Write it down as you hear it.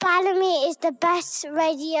the best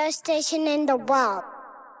radio station in the world.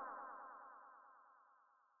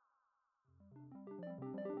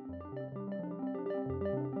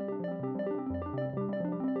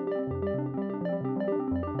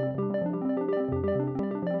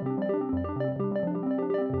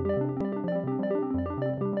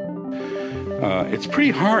 It's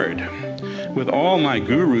pretty hard with all my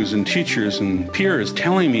gurus and teachers and peers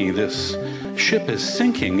telling me this ship is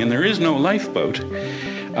sinking and there is no lifeboat,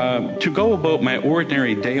 to go about my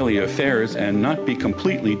ordinary daily affairs and not be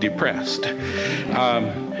completely depressed.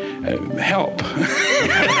 Help.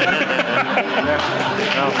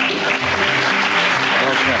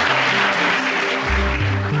 Okay.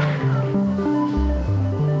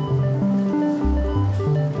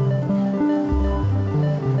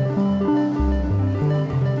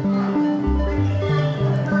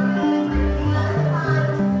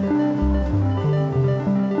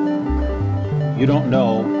 You don't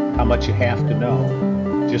know how much you have to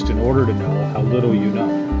know, just in order to know how little you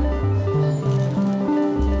know.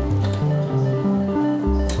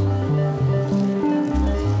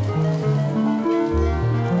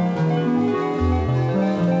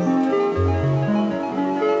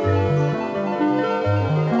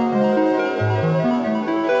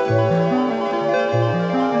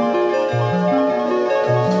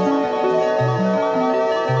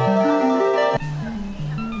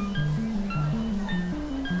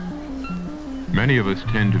 Many of us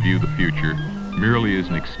tend to view the future merely as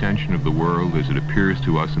an extension of the world as it appears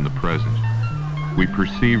to us in the present. We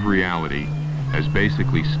perceive reality as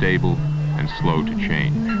basically stable and slow to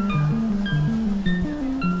change.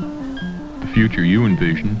 The future you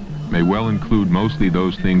envision may well include mostly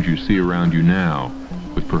those things you see around you now,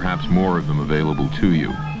 with perhaps more of them available to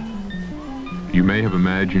you. You may have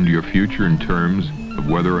imagined your future in terms of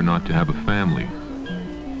whether or not to have a family,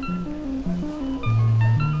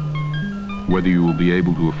 whether you will be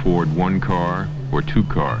able to afford one car or two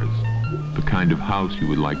cars, the kind of house you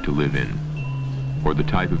would like to live in, or the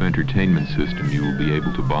type of entertainment system you will be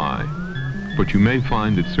able to buy. But you may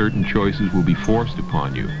find that certain choices will be forced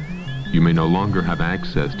upon you. You may no longer have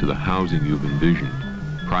access to the housing you've envisioned.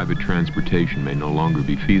 Private transportation may no longer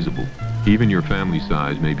be feasible. Even your family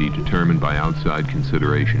size may be determined by outside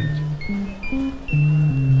considerations.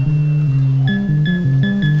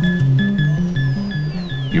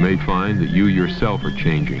 You may find that you yourself are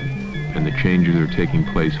changing, and the changes are taking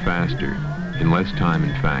place faster, in less time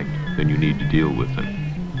in fact, than you need to deal with them.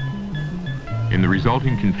 In the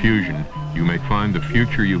resulting confusion, you may find the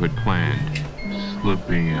future you had planned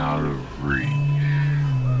slipping out of reach.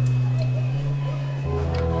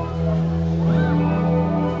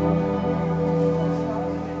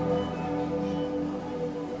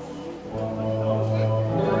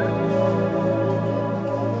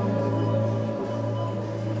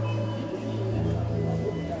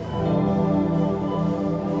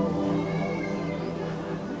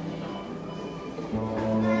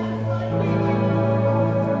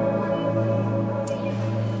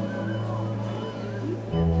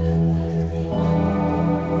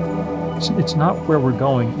 It's not where we're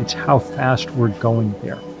going, it's how fast we're going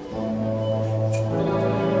there.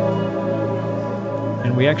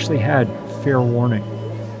 And we actually had fair warning.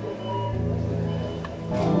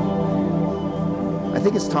 I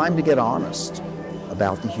think it's time to get honest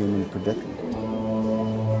about the human predicament.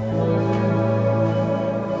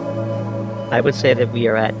 I would say that we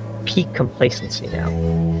are at peak complacency now,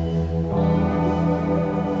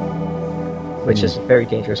 which is a very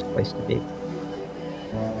dangerous place to be.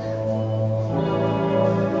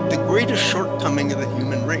 The greatest shortcoming of the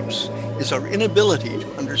human race is our inability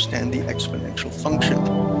to understand the exponential function.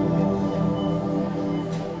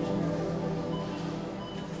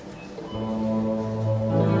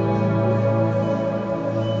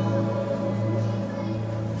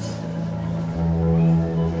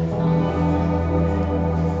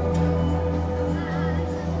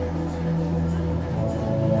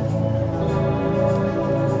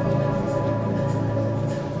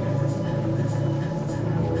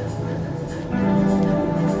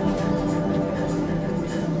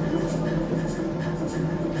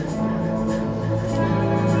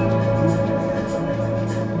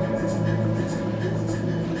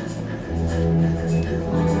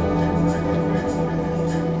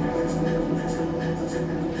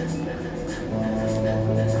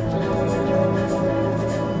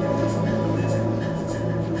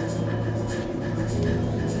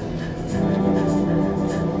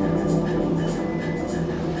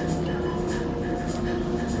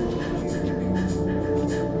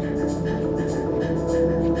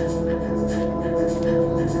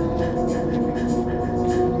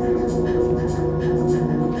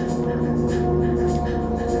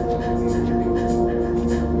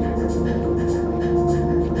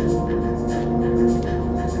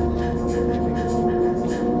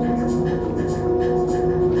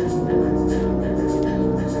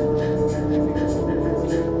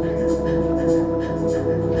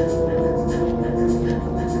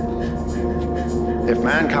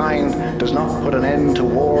 mankind does not put an end to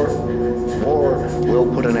war, war will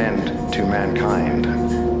put an end to mankind.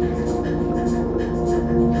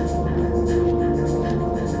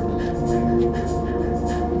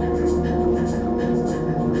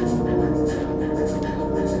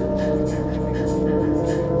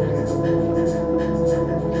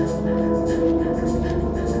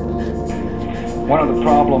 One of the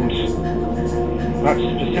problems, not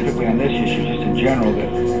specifically on this issue, just in general,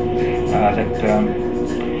 let's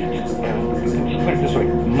put it this way: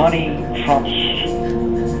 money trumps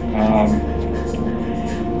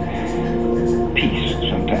peace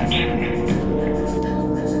sometimes.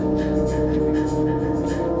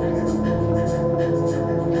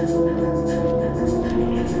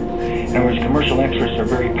 In other words, commercial interests are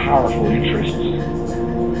very powerful interests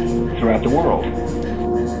throughout the world.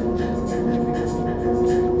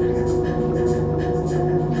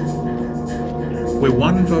 We're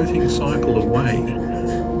one voting cycle away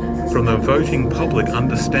from the voting public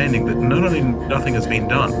understanding that not only nothing has been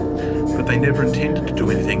done, but they never intended to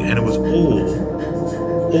do anything, and it was all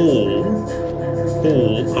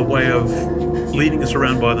a way of leading us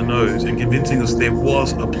around by the nose and convincing us there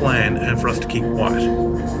was a plan and for us to keep quiet.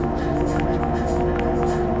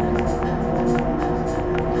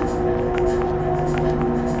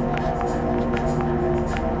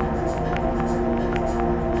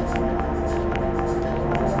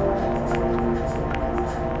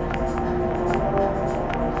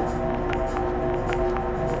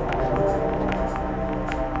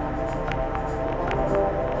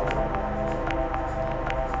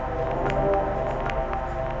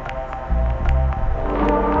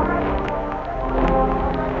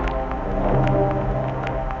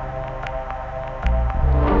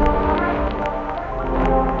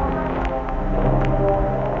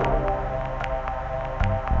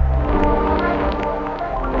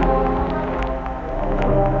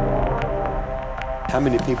 How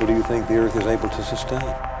many people do you think the Earth is able to sustain?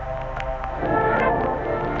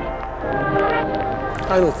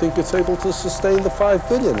 I don't think it's able to sustain the 5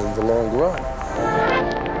 billion in the long run.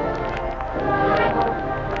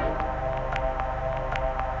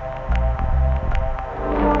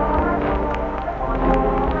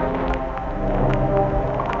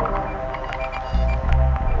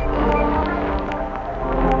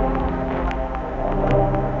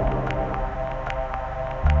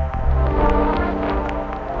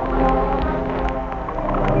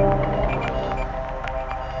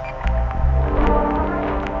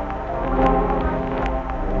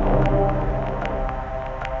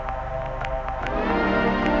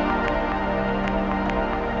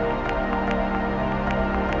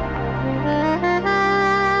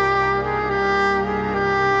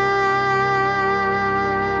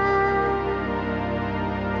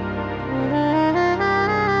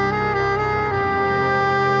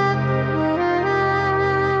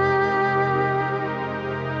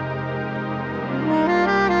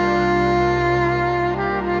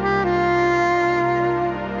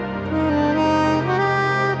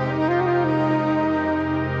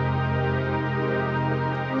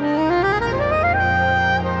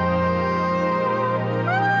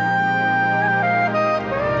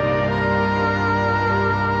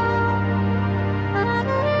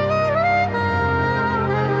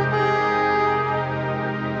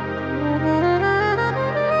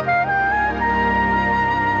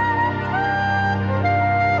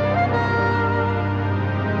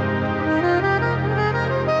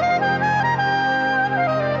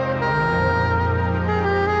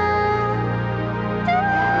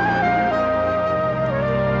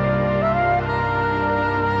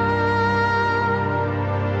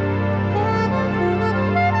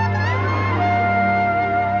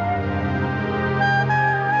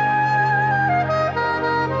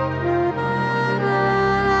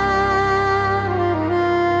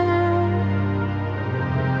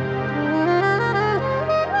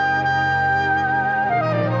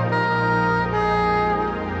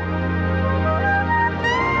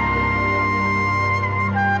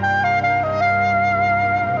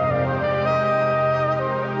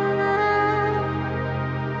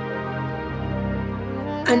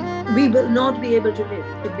 And we will not be able to live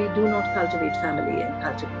if we do not cultivate family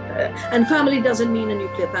and family doesn't mean a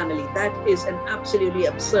nuclear family. That is an absolutely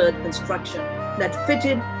absurd construction that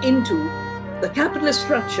fitted into the capitalist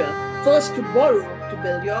structure, first to borrow to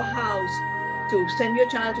build your house, to send your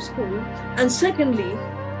child to school, and secondly,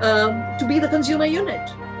 to be the consumer unit.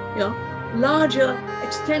 You know, larger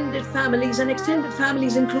extended families, and extended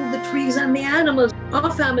families include the trees and the animals. Our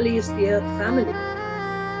family is the Earth family.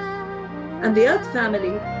 And the Earth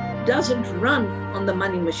family doesn't run on the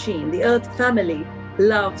money machine. The Earth family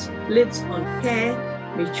lives on care,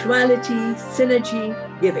 mutuality, synergy,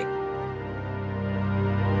 giving.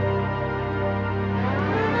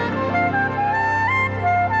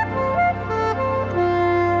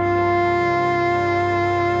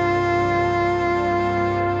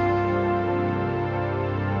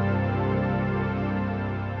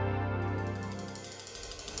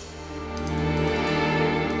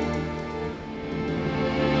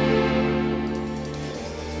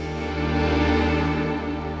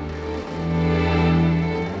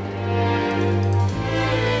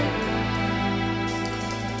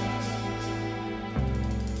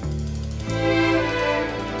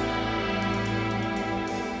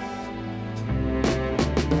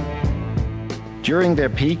 During their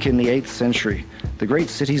peak in the 8th century, the great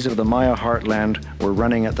cities of the Maya heartland were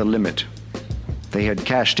running at the limit. They had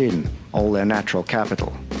cashed in all their natural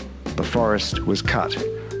capital. The forest was cut,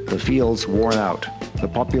 the fields worn out, the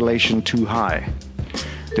population too high.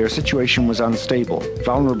 Their situation was unstable,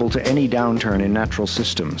 vulnerable to any downturn in natural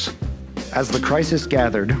systems. As the crisis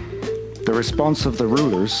gathered, the response of the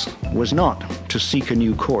rulers was not to seek a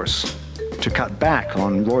new course, to cut back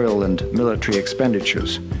on royal and military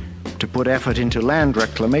expenditures, to put effort into land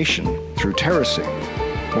reclamation through terracing,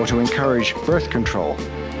 or to encourage birth control,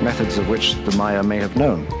 methods of which the Maya may have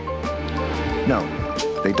known. No,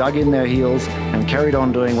 they dug in their heels and carried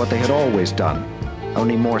on doing what they had always done,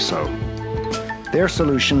 only more so. Their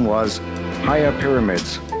solution was higher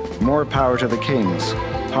pyramids, more power to the kings,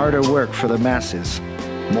 harder work for the masses,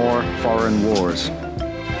 more foreign wars.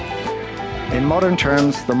 In modern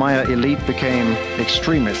terms, the Maya elite became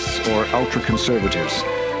extremists or ultra-conservatives,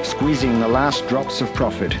 squeezing the last drops of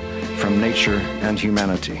profit from nature and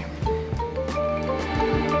humanity.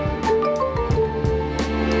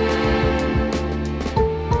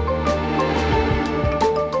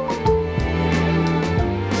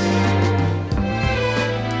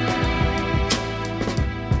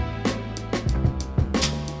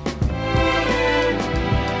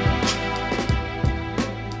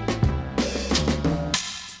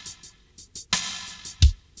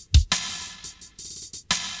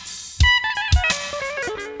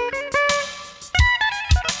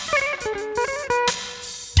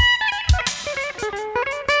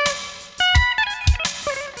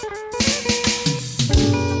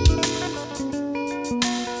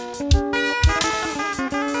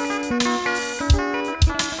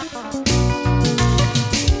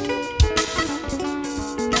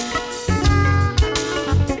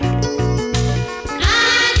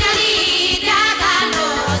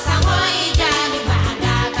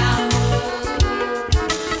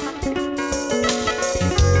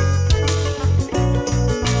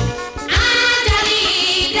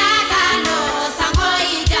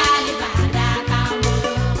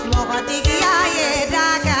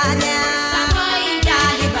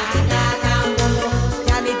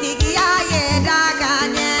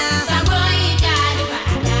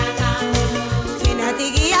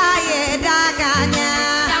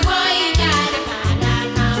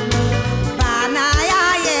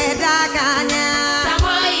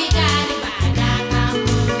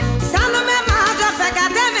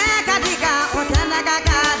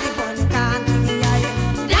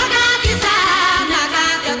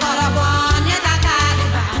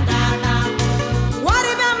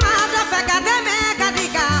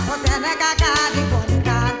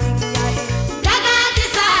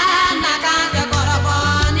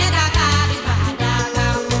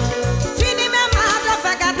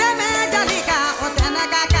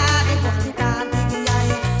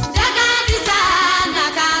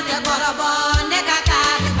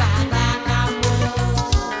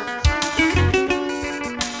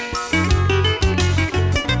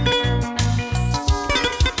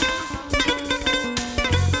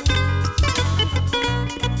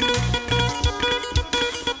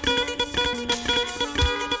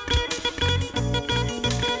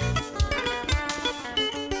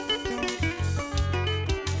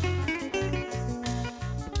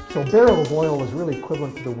 So a barrel of oil is really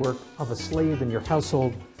equivalent to the work of a slave in your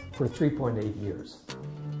household for 3.8 years,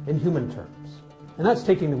 in human terms. And that's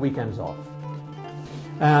taking the weekends off.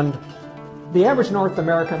 And the average North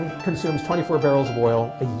American consumes 24 barrels of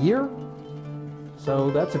oil a year.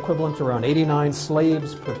 So that's equivalent to around 89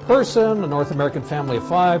 slaves per person. A North American family of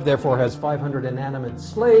 5 therefore has 500 inanimate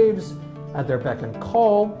slaves at their beck and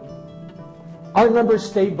call. Our numbers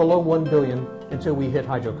stayed below 1 billion until we hit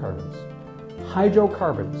hydrocarbons.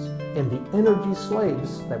 Hydrocarbons and the energy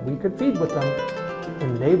slaves that we could feed with them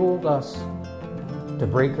enabled us to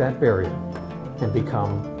break that barrier and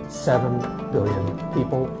become 7 billion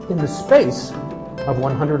people in the space of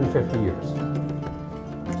 150 years.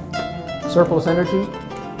 Surplus energy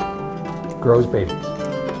grows babies.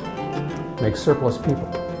 make surplus people.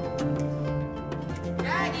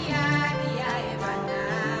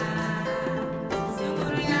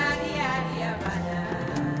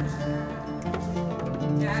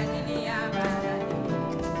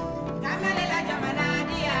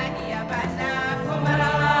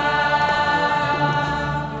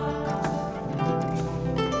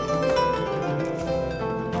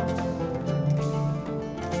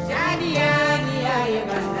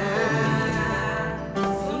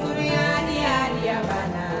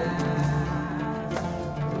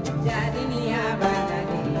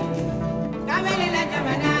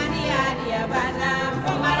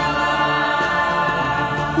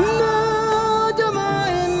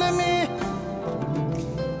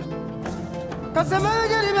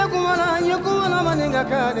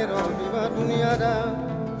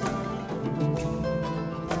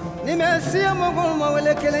 Nimesia mogol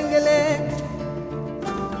mawele kelengele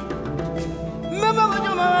mama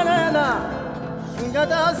mjoma wanela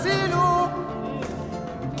sunjata silu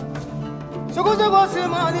sukuze gosi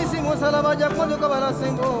mali simo salaba jakondo kabala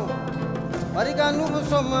sengo barika nubu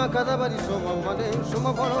soma kada bari soma male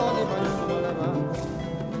soma kolo ni bari soma laba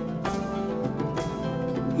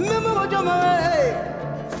mama mjoma wale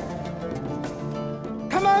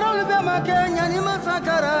kamarol be makenya ni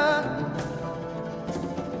masakara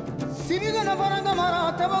Sibiga na faranga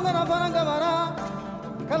mara, tabanga na faranga mara,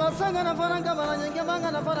 kalasanga na faranga mara,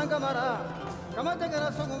 nyengemanga na faranga mara. Kama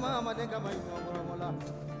tegara songo mama de kama imo mola.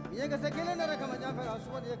 Yega sekele na kama jafa na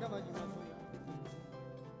swadi kama jima.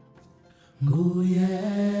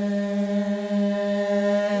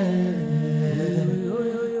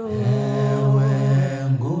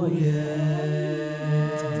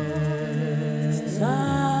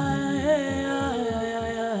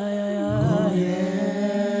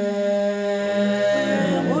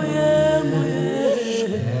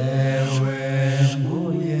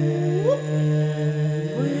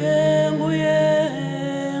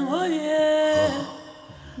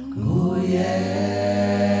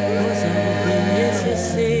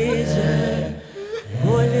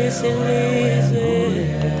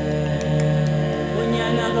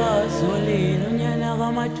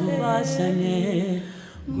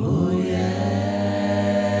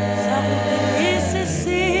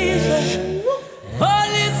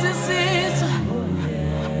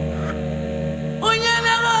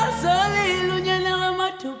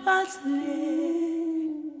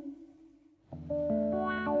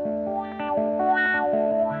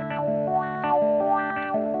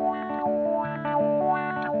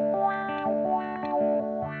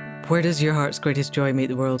 Where does your heart's greatest joy meet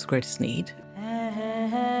the world's greatest need?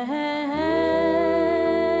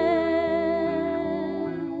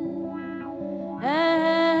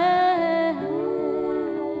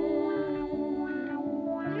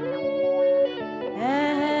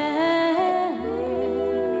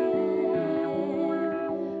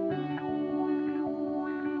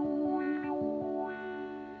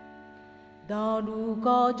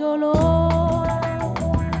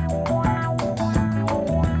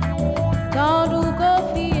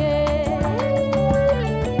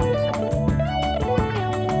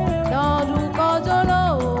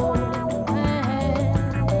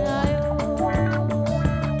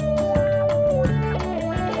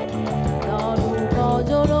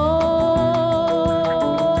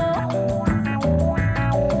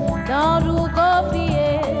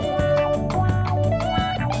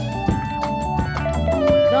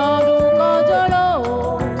 Daru kajala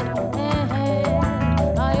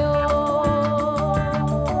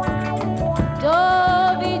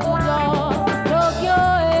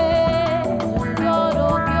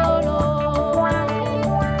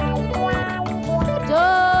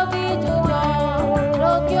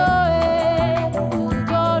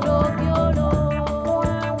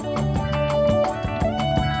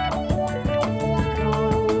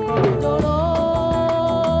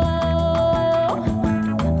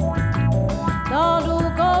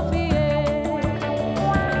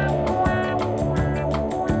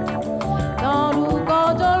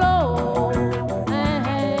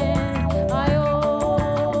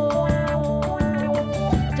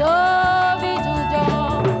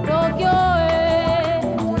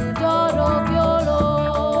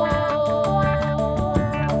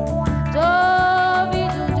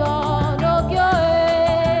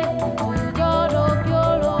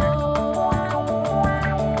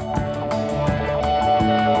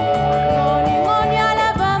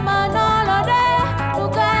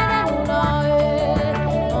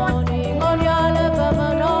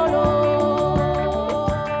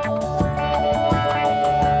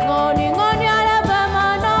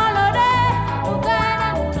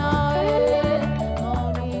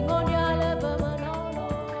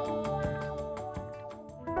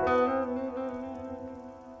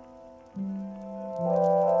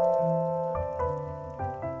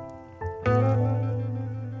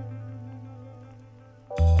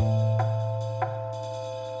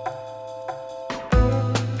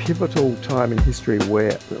pivotal time in history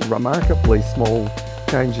where remarkably small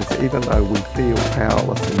changes, even though we feel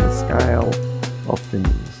powerless in the scale of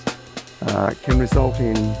things, can result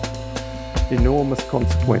in enormous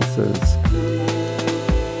consequences.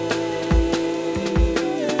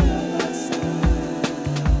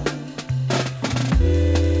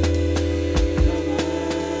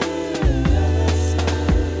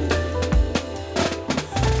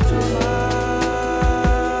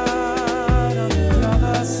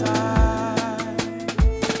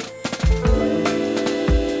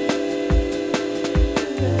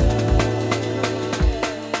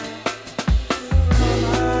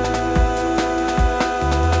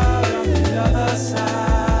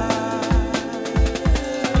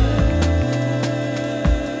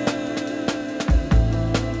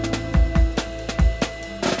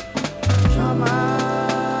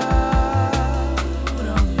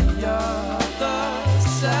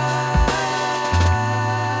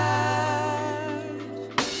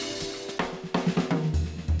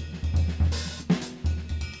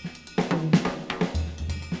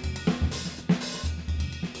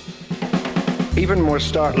 Even more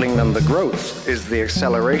startling than the growth is the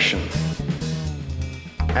acceleration.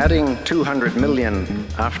 Adding 200 million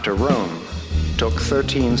after Rome took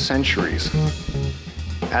 13 centuries.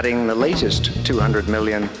 Adding the latest 200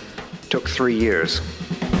 million took 3 years.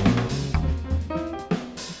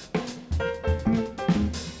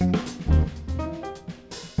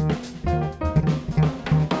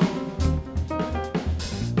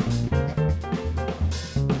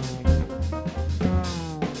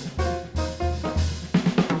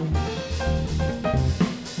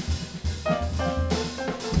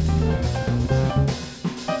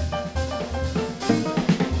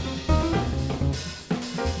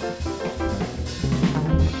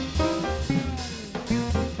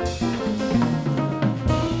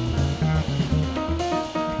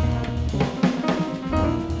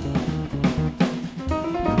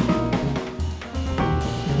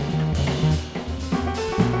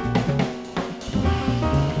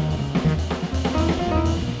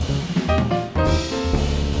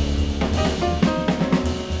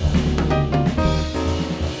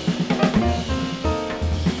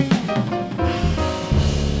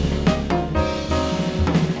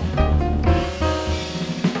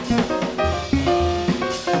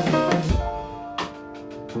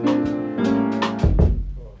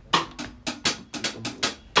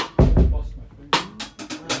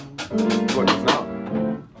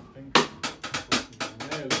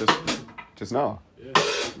 Just now? Yeah.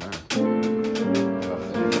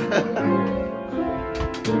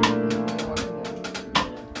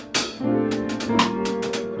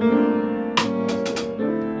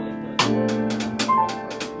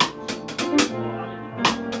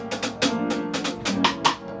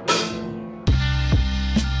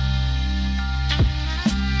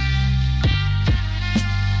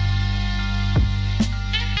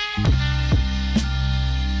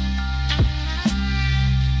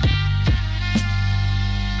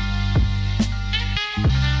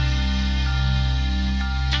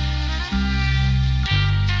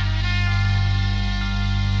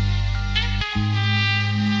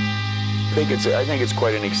 I think it's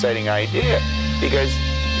quite an exciting idea, because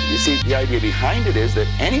you see, the idea behind it is that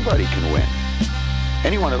anybody can win,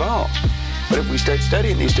 anyone at all. But if we start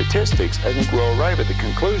studying these statistics, I think we'll arrive at the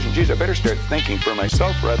conclusion, geez, I better start thinking for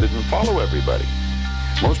myself rather than follow everybody.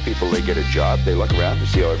 Most people, they get a job, they look around to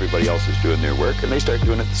see how everybody else is doing their work, and they start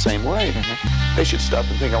doing it the same way. They should stop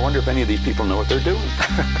and think, I wonder if any of these people know what they're doing.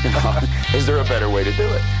 Is there a better way to do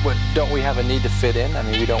it? But don't we have a need to fit in? I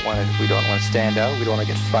mean, we don't want to stand out. We don't want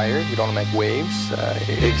to get fired. We don't want to make waves.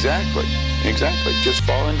 Exactly. Just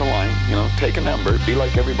fall into line. Take a number. Be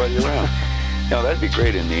like everybody around. That'd be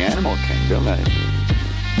great in the animal kingdom.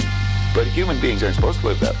 But human beings aren't supposed to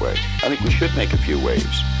live that way. I think we should make a few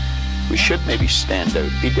waves. We should maybe stand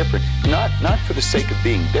out, be different. Not for the sake of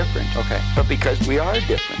being different, but because we are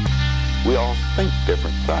different. We all think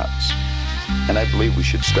different thoughts. And I believe we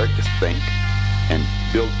should start to think and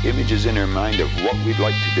build images in our mind of what we'd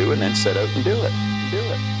like to do and then set out and do it.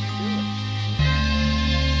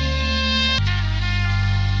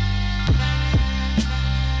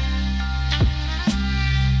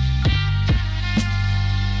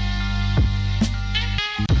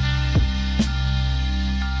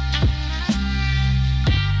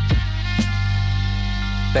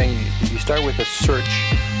 Then you start with a search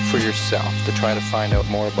for yourself to try to find out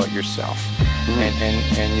more about yourself.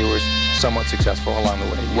 And you were somewhat successful along the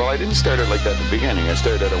way. Well, I didn't start out like that at the beginning. I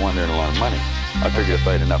started out, I wanted to earn a lot of money. I figured if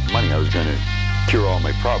I had enough money, I was going to cure all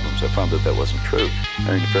my problems. I found that wasn't true.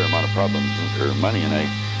 I earned a fair amount of problems or money, and I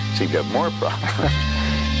seemed to have more problems.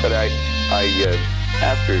 But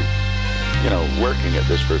after, working at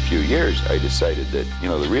this for a few years, I decided that,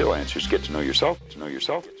 the real answer is get to know yourself, to know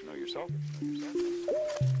yourself, to know yourself.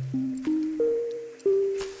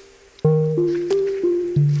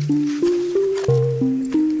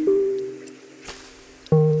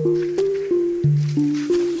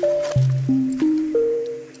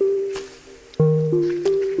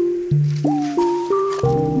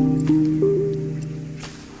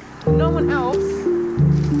 No one else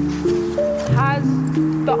has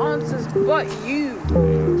the answers but you.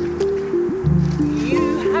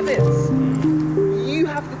 You have it. You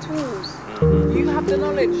have the tools. You have the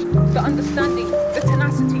knowledge, the understanding, the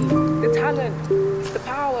tenacity, the talent, the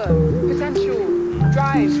power, potential,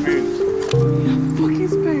 drive. Spoons. You have fucking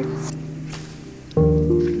spoons.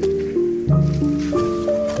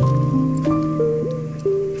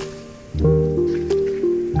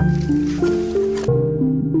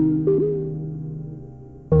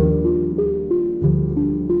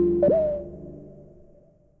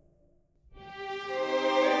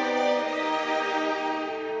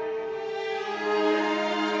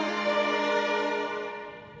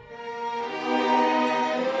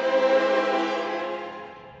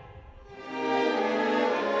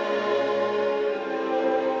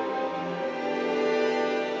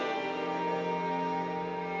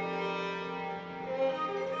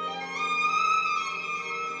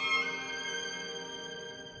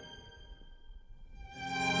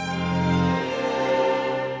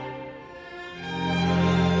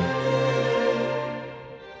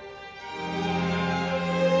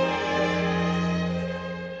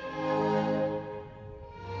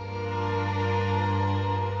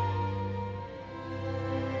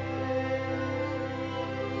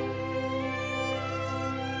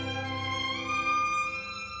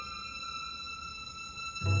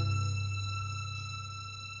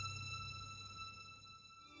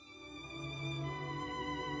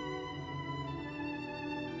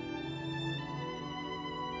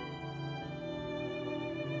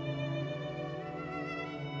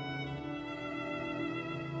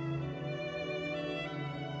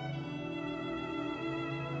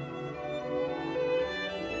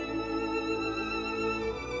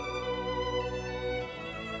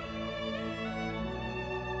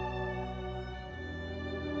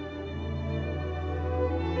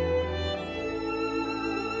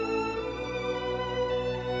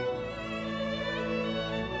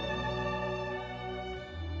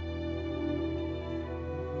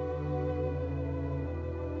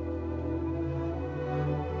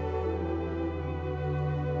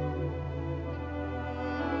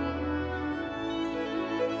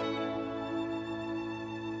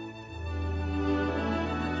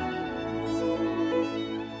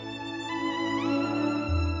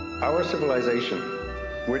 Our civilization,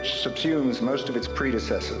 which subsumes most of its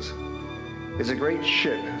predecessors, is a great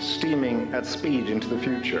ship steaming at speed into the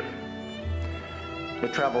future.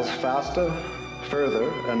 It travels faster, further,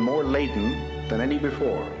 and more laden than any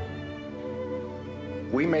before.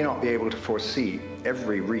 We may not be able to foresee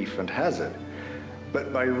every reef and hazard,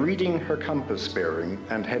 but by reading her compass bearing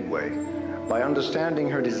and headway, by understanding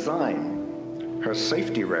her design, her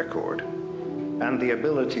safety record, and the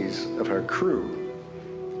abilities of her crew,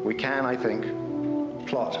 we can, I think,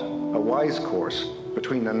 plot a wise course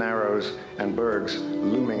between the narrows and bergs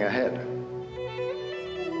looming ahead.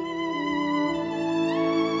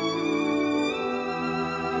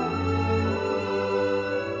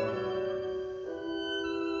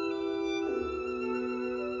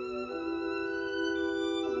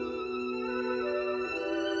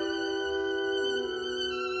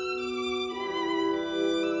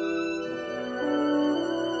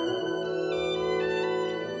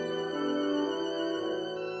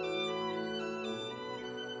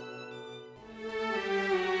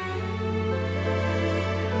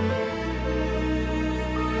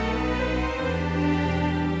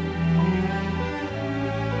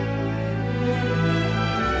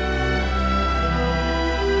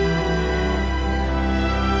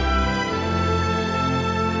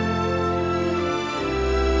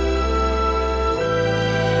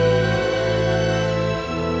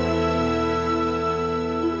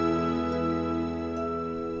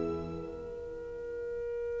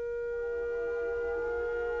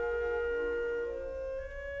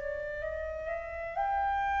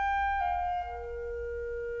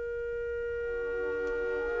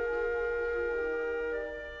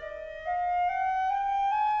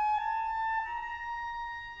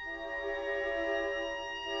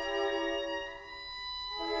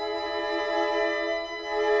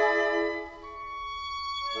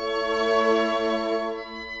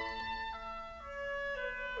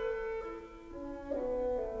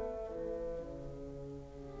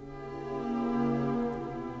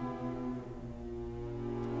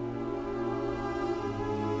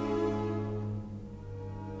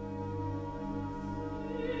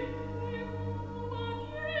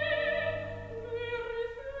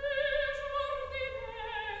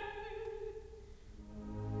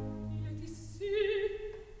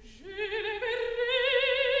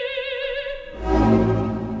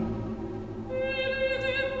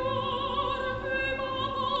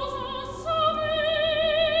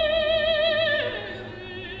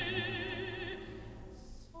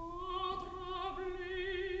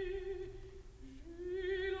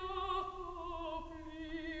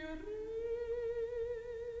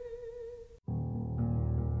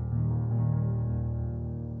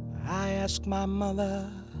 ask my mother,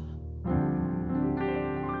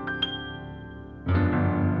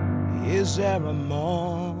 is there a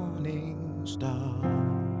morning star?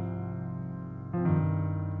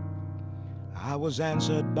 I was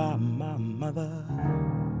answered by my mother,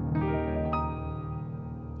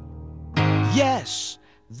 yes,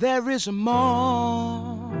 there is a morning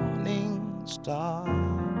star.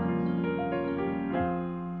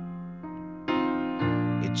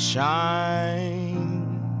 It shines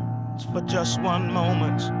for just one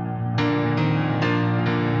moment,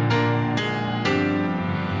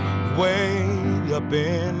 way up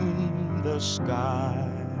in the sky,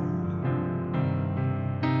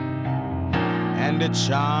 and it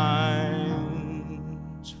shines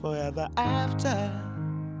forever after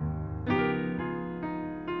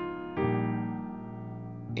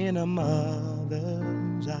in a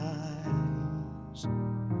mother's eyes.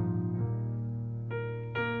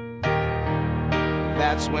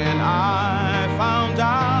 That's when I found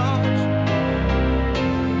out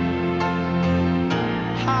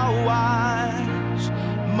how wise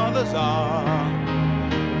mothers are.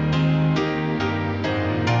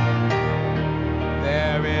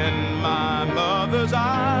 There in my mother's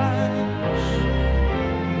eyes,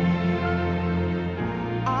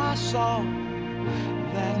 I saw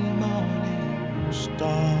that morning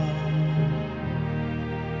star.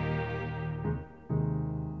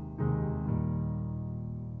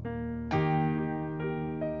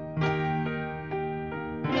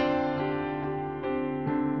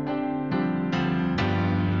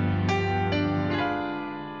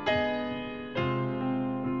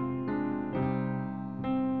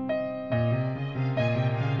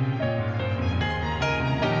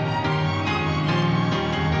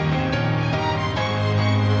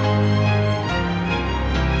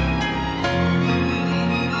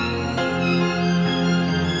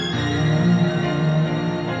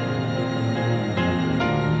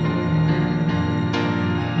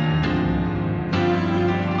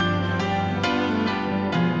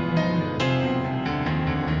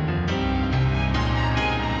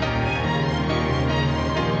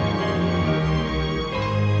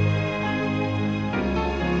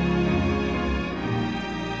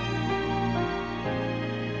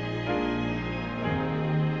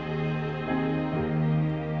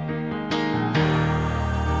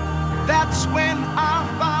 That's when I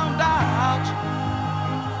found out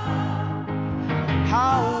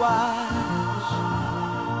how wise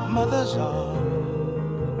mothers are.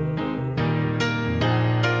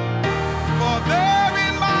 For there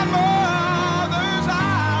in my mother's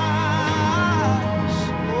eyes,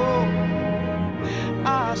 oh, I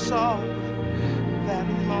saw that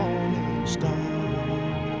morning star.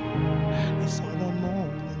 I saw the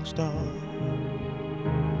morning star.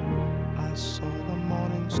 I saw the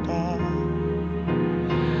morning star.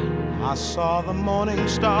 I saw the morning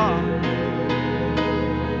star.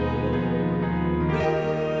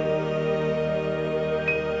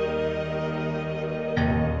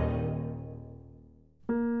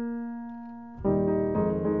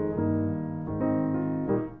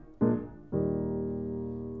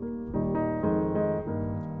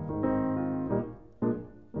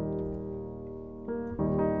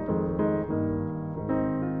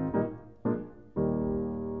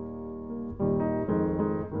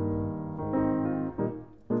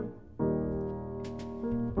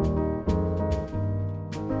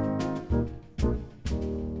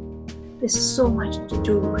 There's so much to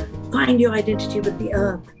do. Find your identity with the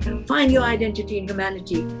earth. Find your identity in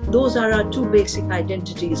humanity. Those are our two basic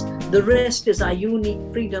identities. The rest is our unique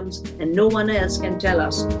freedoms, and no one else can tell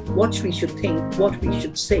us what we should think, what we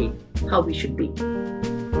should say, how we should be.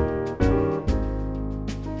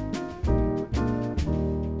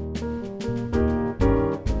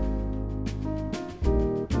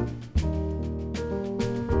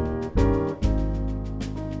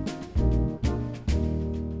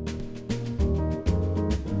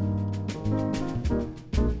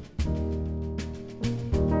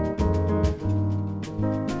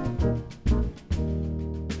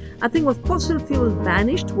 I think what fossil fuel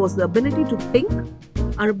vanished was the ability to think,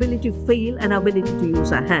 our ability to feel, and our ability to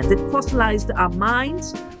use our hands. It fossilized our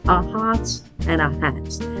minds, our hearts, and our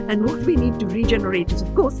hands. And what we need to regenerate is,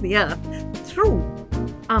 of course, the earth through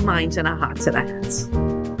our minds and our hearts and our hands.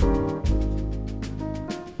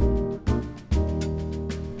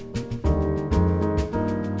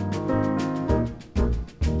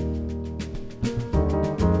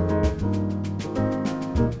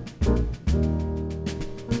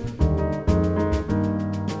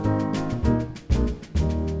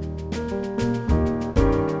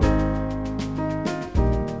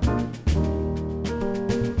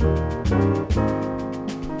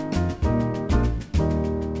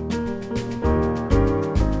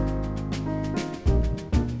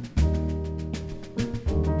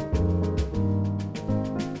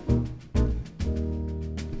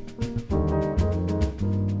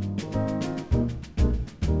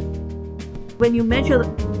 when you measure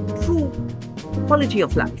true quality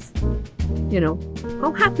of life.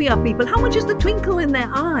 How happy are people? How much is the twinkle in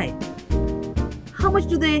their eye? How much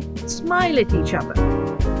do they smile at each other?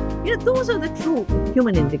 Those are the true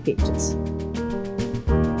human indicators.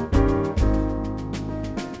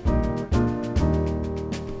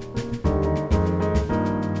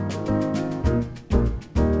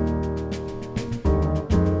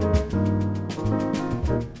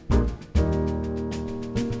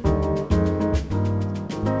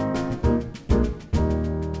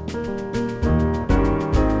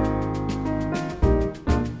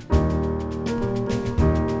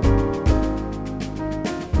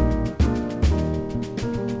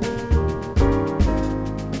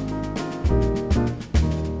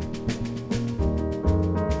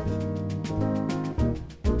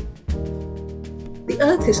 The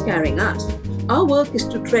earth is carrying us. Our work is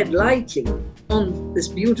to tread lightly on this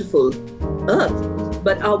beautiful earth,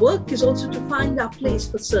 but our work is also to find our place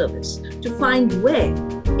for service, to find where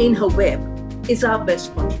in her web is our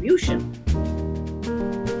best contribution.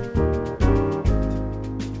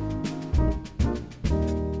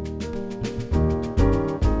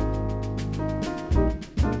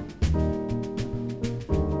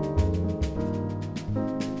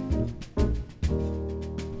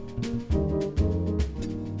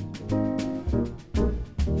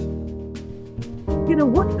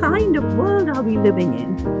 What kind of world are we living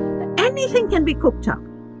in? Anything can be cooked up.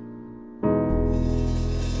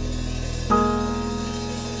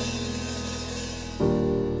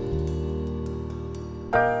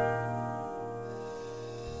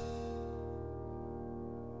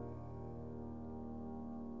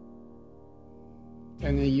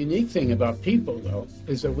 And the unique thing about people, though,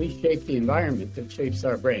 is that we shape the environment that shapes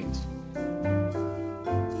our brains.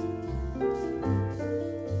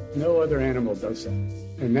 No other animal does that.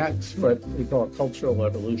 And that's what we call cultural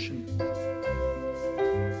evolution.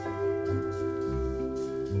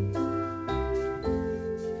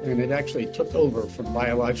 And it actually took over from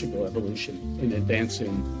biological evolution in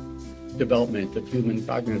advancing development of human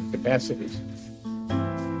cognitive capacities.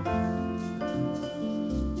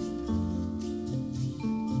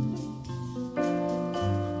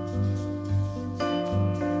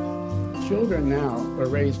 Children now are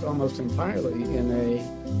raised almost entirely in a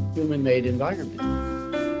human-made environment.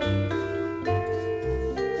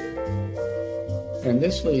 And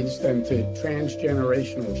this leads then to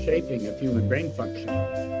transgenerational shaping of human brain function.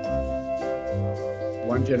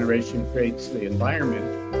 One generation creates the environment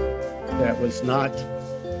that was not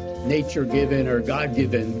nature-given or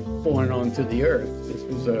God-given born onto the earth. This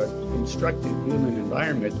was a constructed human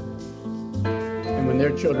environment. And when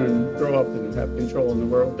their children grow up and have control in the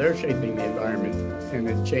world, they're shaping the environment, and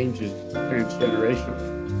it changes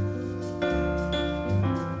transgenerationally.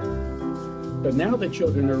 But now the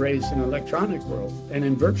children are raised in an electronic world and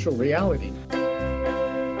in virtual reality.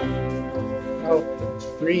 How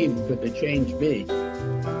extreme could the change be?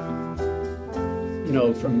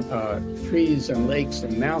 From trees and lakes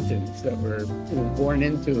and mountains that we're born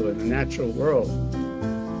into in the natural world,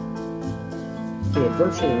 to a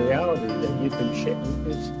virtual reality that you can shape.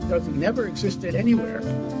 It never existed anywhere.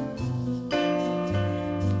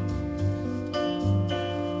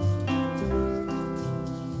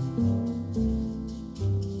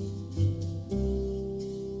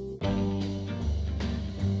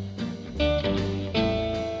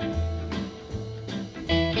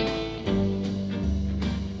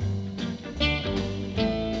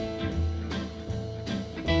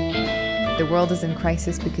 The world is in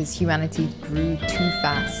crisis because humanity grew too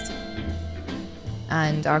fast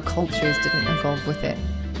and our cultures didn't evolve with it,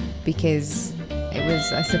 because it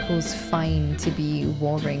was, I suppose, fine to be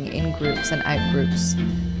warring in groups and out groups,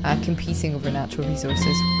 competing over natural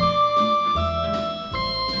resources.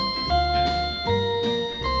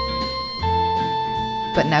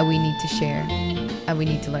 But now we need to share, and we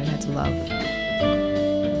need to learn how to love.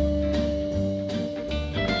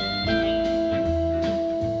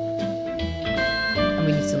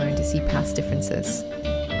 We need to learn to see past differences.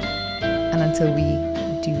 And until we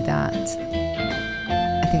do that,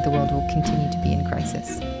 I think the world will continue to be in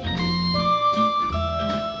crisis.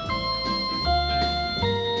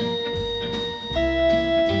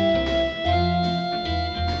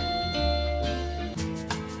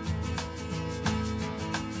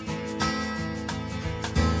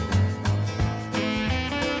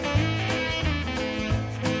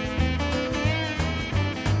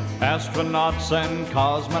 Astronauts and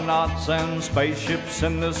cosmonauts and spaceships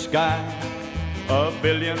in the sky. $1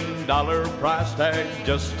 billion price tag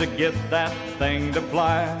just to get that thing to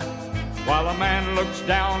fly. while a man looks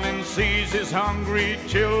down and sees his hungry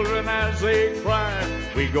children as they cry.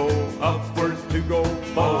 We go upward to go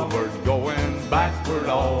forward, going backward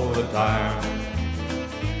all the time.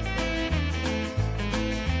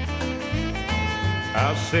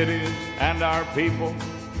 Our cities and our people,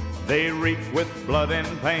 they reek with blood and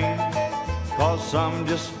pain, 'cause some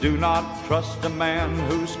just do not trust a man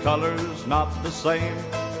whose color's not the same.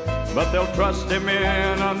 But they'll trust him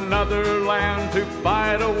in another land to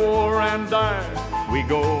fight a war and die. We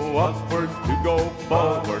go upward to go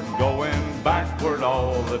forward, going backward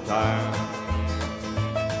all the time.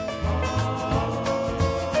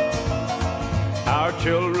 Our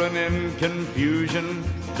children in confusion,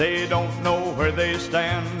 they don't know where they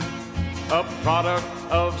stand. A product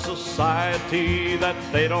of society that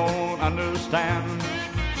they don't understand.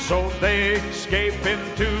 So they escape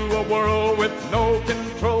into a world with no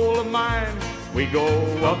control of mind. We go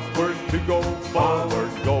upward to go forward,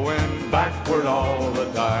 going backward all the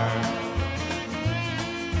time.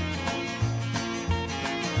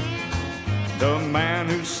 The man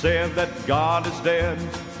who said that God is dead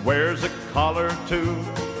wears a collar too.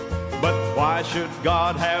 But why should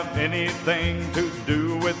God have anything to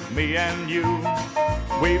do with me and you?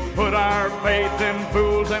 We put our faith in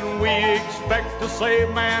fools and we expect to save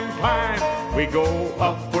mankind. We go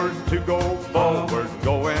upward to go forward,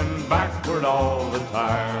 going backward all the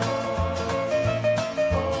time.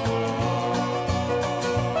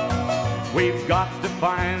 We've got to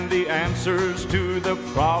find the answers to the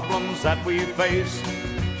problems that we face,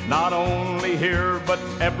 not only here but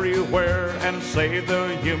everywhere, and save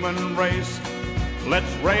the human race.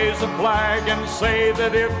 Let's raise a flag and say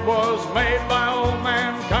that it was made by all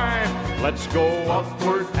mankind. Let's go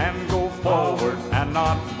upward and go forward and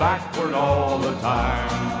not backward all the time.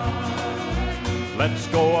 Let's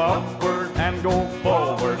go upward and go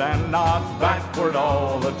forward and not backward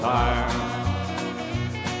all the time.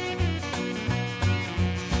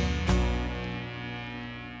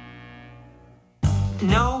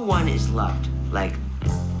 No one is loved like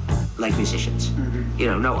musicians. You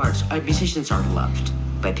know, no arts. Musicians are loved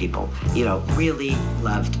by people. You know, really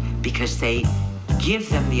loved because they give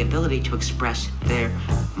them the ability to express their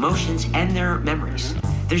emotions and their memories.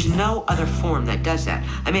 There's no other form that does that.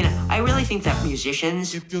 I mean, I really think that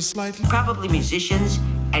probably musicians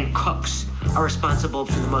and cooks are responsible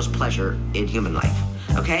for the most pleasure in human life.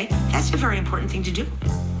 Okay? That's a very important thing to do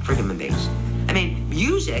for human beings. I mean,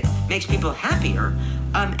 music makes people happier,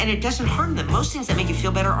 and it doesn't harm them. Most things that make you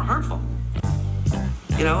feel better are harmful.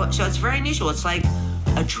 You know, so it's very unusual. It's like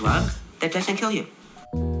a drug that doesn't kill you.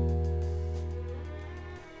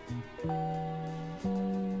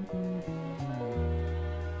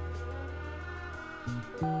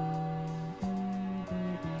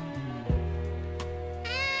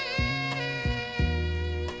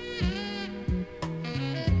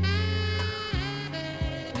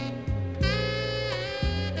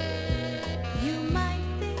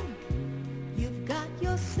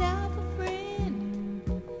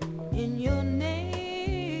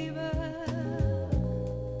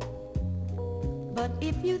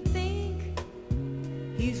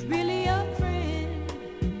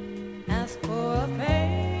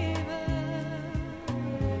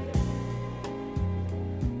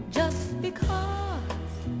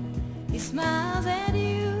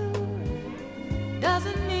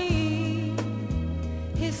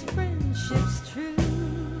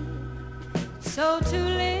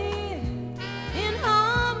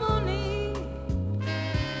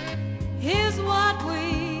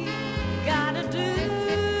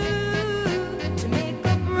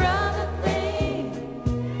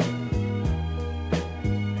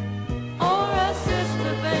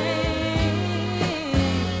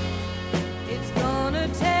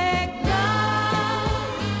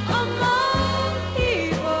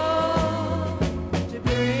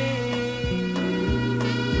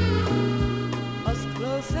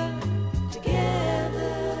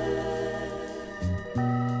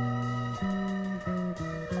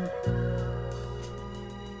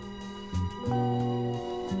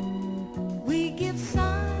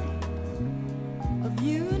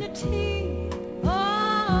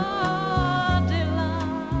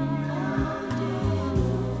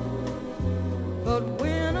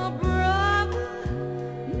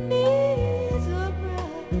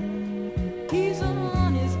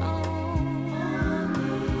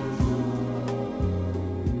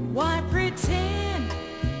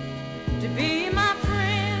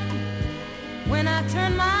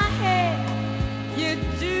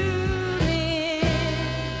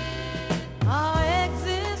 Our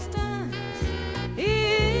existence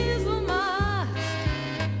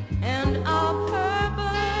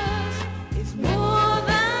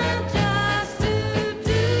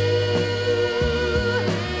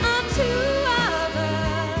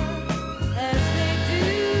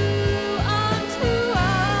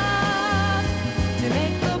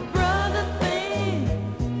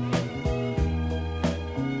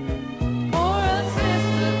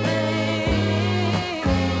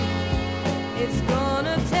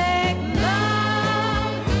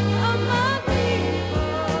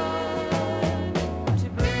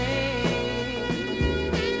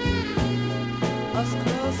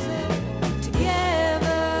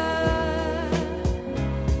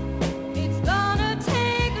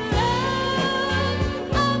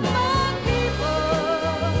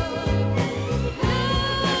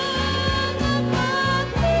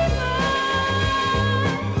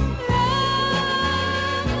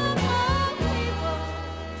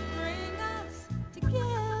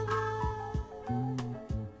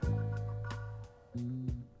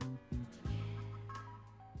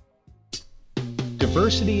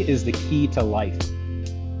Diversity is the key to life.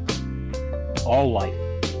 All life.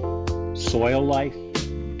 Soil life,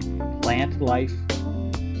 plant life,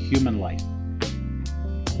 human life.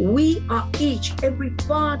 We are each, every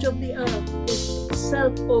part of the earth is a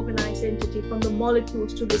self-organized entity, from the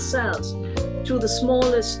molecules to the cells, to the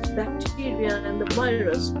smallest bacteria and the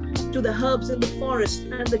virus, to the herbs in the forest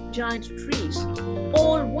and the giant trees.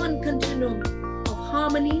 All one continuum of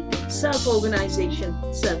harmony, self-organization,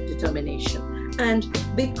 self-determination. And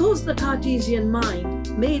because the Cartesian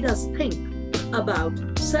mind made us think about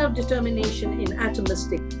self-determination in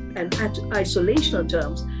atomistic and isolational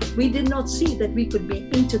terms, we did not see that we could be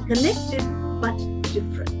interconnected but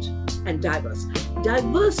different and diverse.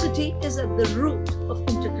 Diversity is at the root of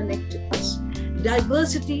interconnectedness.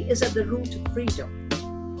 Diversity is at the root of freedom.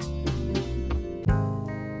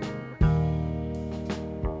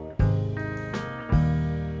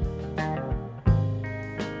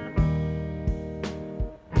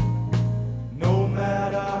 No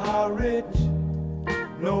matter how rich,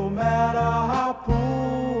 no matter how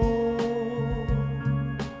poor,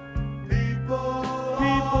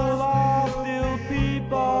 people are still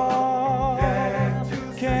people.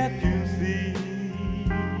 Can't you see?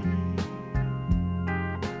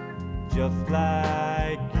 Just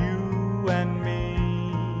like you and me.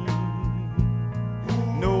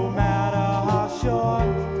 No matter how short,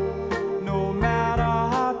 no matter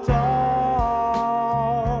how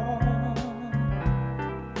tall,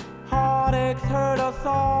 heartaches hurt us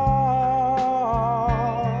all.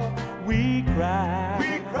 We cry,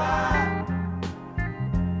 we cry,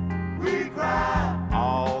 we cry.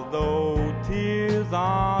 Although tears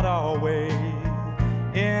aren't always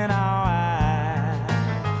in our eyes,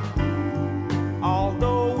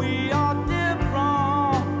 although we are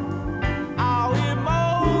different, our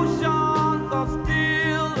emotions are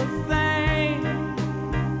still the same.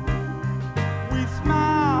 We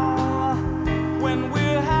smile when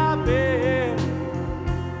we're happy,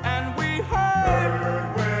 and we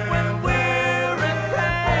hurt when we're in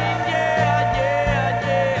pain. Yeah, yeah,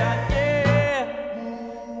 yeah,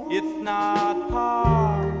 yeah. It's not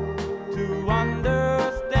hard to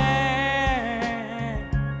understand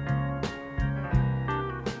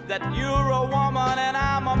that you're a woman and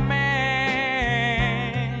I'm a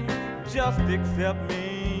man. Just accept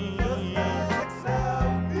me as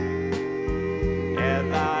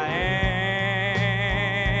I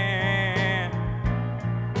am.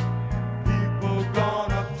 People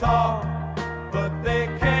gonna talk, but they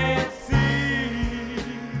can't see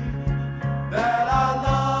that our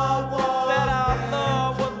love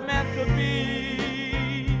was meant to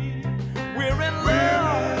be. We're in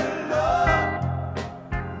love.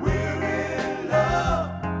 We're in love.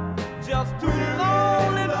 Just two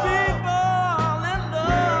lonely people in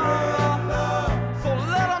love. So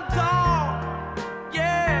let them talk.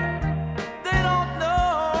 Yeah, they don't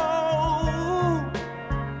know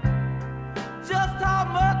just how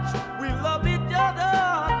much we love each other,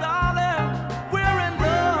 darling. We're in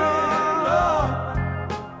love.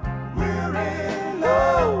 We're in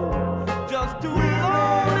love. Just two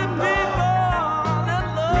lonely people in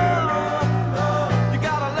love. You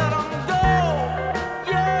gotta let them go.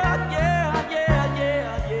 Yeah, yeah, yeah,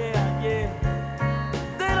 yeah, yeah, yeah.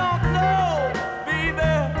 They don't know,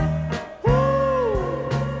 baby. Woo.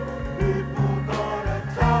 People gonna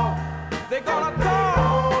talk. They're gonna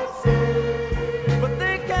talk, but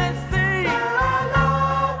they can't see that our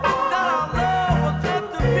love was meant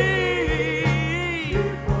to be.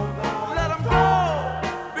 Let them go,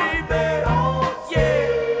 baby. Yeah,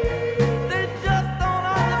 they just don't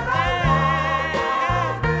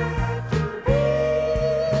understand.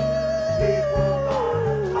 People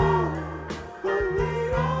gonna talk, but they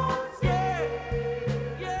don't say.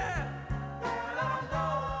 Yeah, let them go,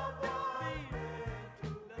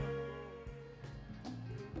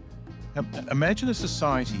 Imagine a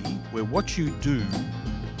society where what you do,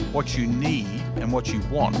 what you need, and what you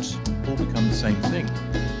want all become the same thing.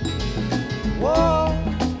 Whoa,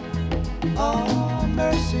 oh,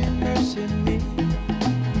 mercy, mercy me.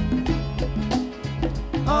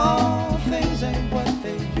 All things ain't what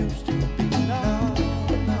they used to be. No,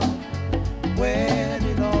 no. Where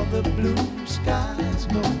did all the blue skies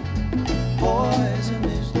go? Poison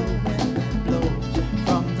is the wind that blows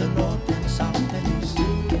from the north and south and east.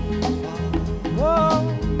 Whoa,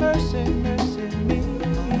 mercy, mercy me.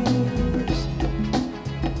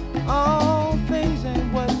 All things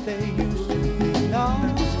ain't what they used to be. No,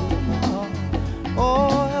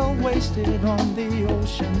 oil wasted on the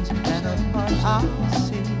oceans and upon our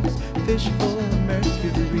seas, fish full of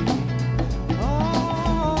mercury.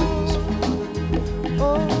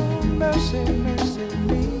 Oh, mercy, mercy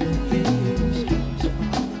me.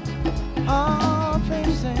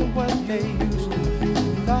 what they used to.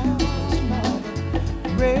 Lost more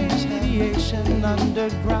radiation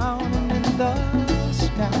underground and in the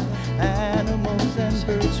sky. Animals and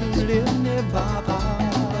birds who live nearby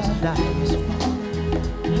dies.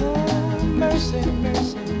 Oh, mercy,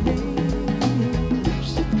 mercy,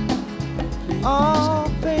 mercy. All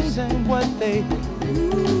things ain't what they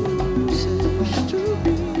used to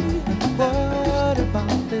be. What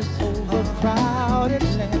about this overcrowded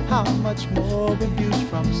land? How much more abuse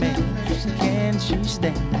from men can she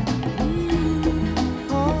stand?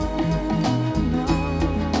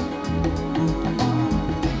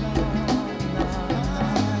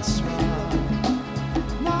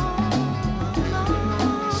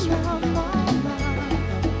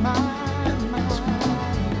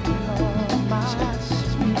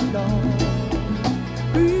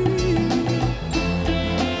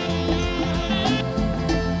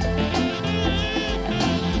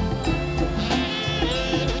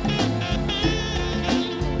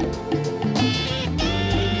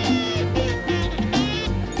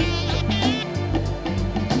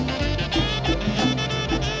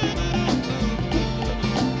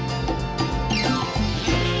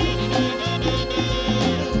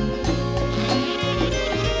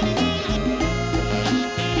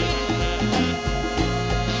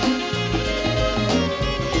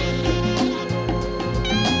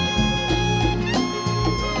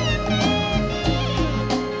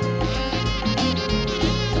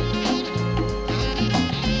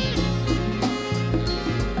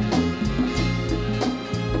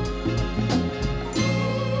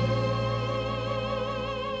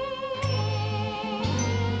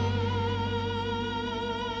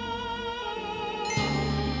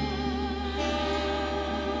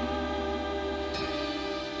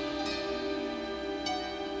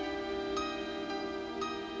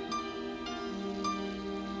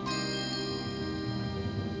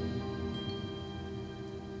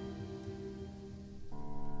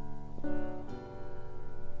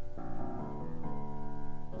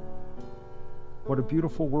 What a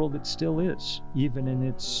beautiful world it still is, even in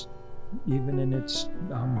its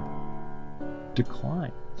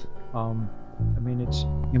decline. I mean, it's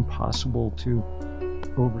impossible to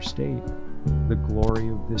overstate the glory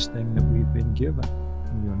of this thing that we've been given,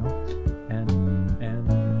 you know, and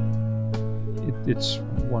it's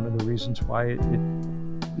one of the reasons why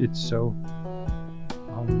it's so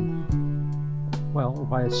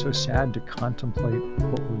why it's so sad to contemplate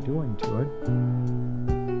what we're doing to it.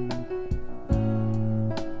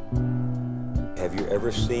 Have you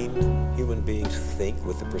ever seen human beings think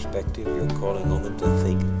with the perspective you're calling on them to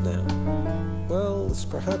think now? Well, it's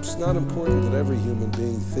perhaps not important that every human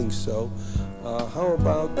being thinks so. How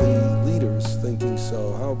about the leaders thinking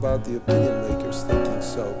so? How about the opinion makers thinking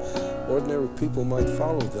so? Ordinary people might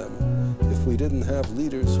follow them if we didn't have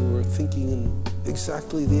leaders who were thinking in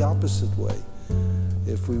exactly the opposite way.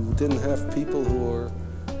 If we didn't have people who were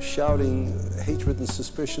shouting hatred and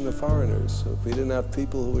suspicion of foreigners, if we didn't have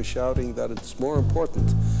people who were shouting that it's more important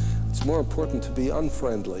to be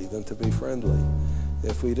unfriendly than to be friendly,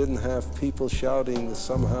 if we didn't have people shouting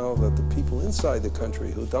somehow that the people inside the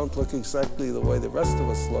country who don't look exactly the way the rest of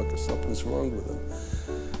us look, or something's wrong with them.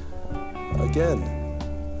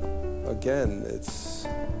 Again, it's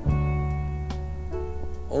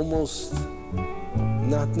almost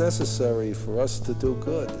not necessary for us to do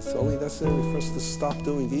good. It's only necessary for us to stop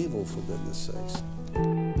doing evil, for goodness sakes.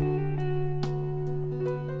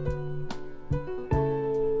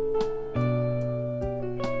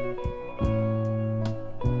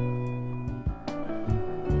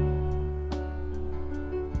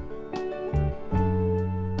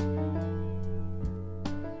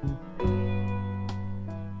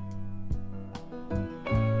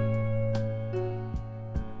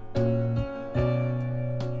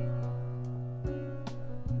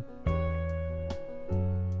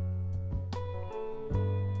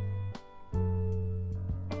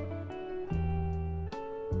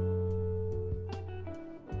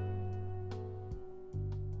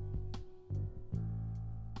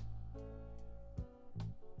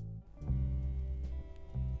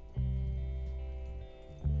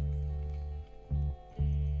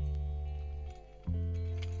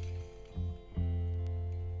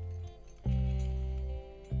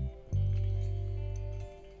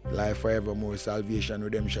 Life forevermore, salvation,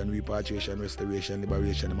 redemption, repatriation, restoration,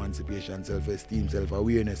 liberation, emancipation, self-esteem,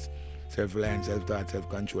 self-awareness, self-reliance, self-thought,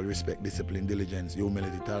 self-control, respect, discipline, diligence,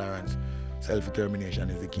 humility, tolerance, self-determination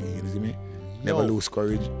is the key, you see me? Never lose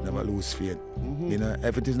courage, never lose faith. You know,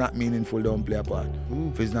 if it is not meaningful, don't play a part.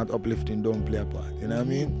 If it's not uplifting, don't play a part. You know what I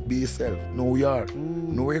mean? Be yourself. Know who you are.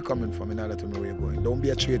 Know where you're coming from in order to know where you're going. Don't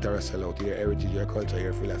be a traitor or a sellout to your heritage, your culture,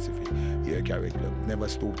 your philosophy, your curriculum. Never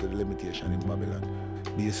stoop to the limitation in Babylon.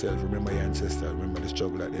 Be yourself. Remember your ancestors. Remember the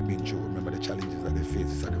struggle that they've been through. Remember the challenges that they faced,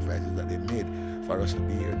 the sacrifices that they made for us to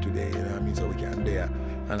be here today. You know what I mean? So we can dare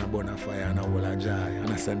and a burn a fire and a whole of joy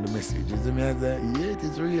and I send the message. You see me? I say, yeah, it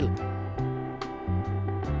is real.